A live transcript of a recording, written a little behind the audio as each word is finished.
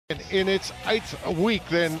in its 8th week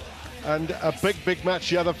then, and a big match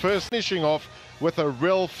here. The first finishing off with a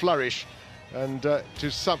real flourish, and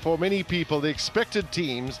for many people the expected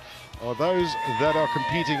teams are those that are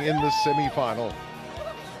competing in this semi-final.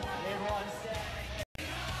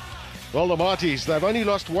 Well, the Marties, they've only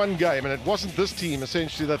lost one game, and it wasn't this team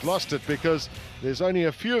essentially that lost it, because there's only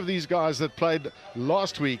a few of these guys that played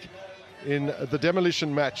last week in the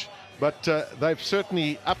demolition match. But they've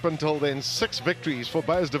certainly, up until then, 6 victories for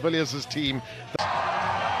Beyers de Villiers' team.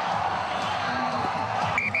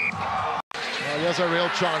 Here's a real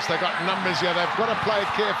chance. They've got numbers here. They've got to play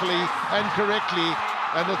it carefully and correctly,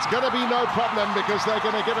 and it's going to be no problem because they're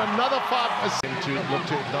going to get another 5 to look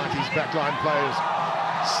to ignite his backline players.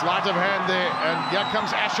 Sleight of hand there, and here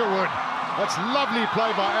comes Asherwood. That's lovely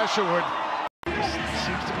play by Asherwood. There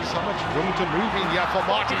seems to be so much room to move in here for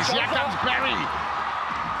Marties. Here comes Barry.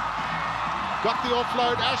 Got the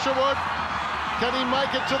offload, Asherwood. Can he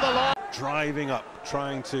make it to the line? Driving up,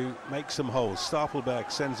 trying to make some holes.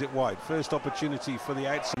 Stapelberg sends it wide. First opportunity for the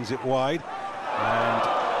out, sends it wide.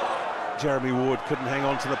 And Jeremy Ward couldn't hang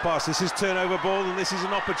on to the pass. This is turnover ball, and this is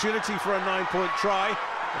an opportunity for a 9-point try.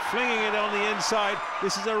 They're flinging it on the inside.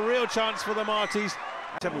 This is a real chance for the Marties.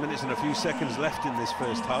 7 minutes and a few seconds left in this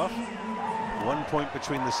first half. 1 point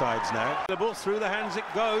between the sides now. The ball through the hands it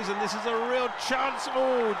goes, and this is a real chance.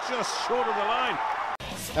 Oh, just short of the line.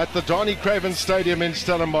 At the Donny Craven Stadium in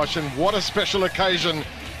Stellenbosch, and what a special occasion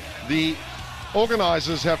the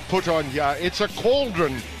organisers have put on here. It's a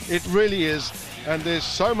cauldron, it really is, and there's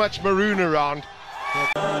so much maroon around.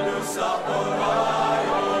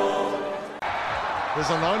 There's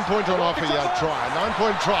a 9-point on offer here, try. A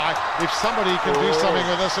 9-point try, if somebody can do something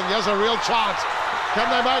with this, and here's a real chance. Can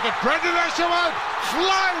they make it? Brendan Asherwood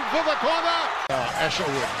flying for the corner.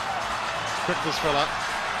 Asherwood, quick this fella.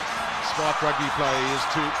 Smart rugby player he is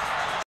too.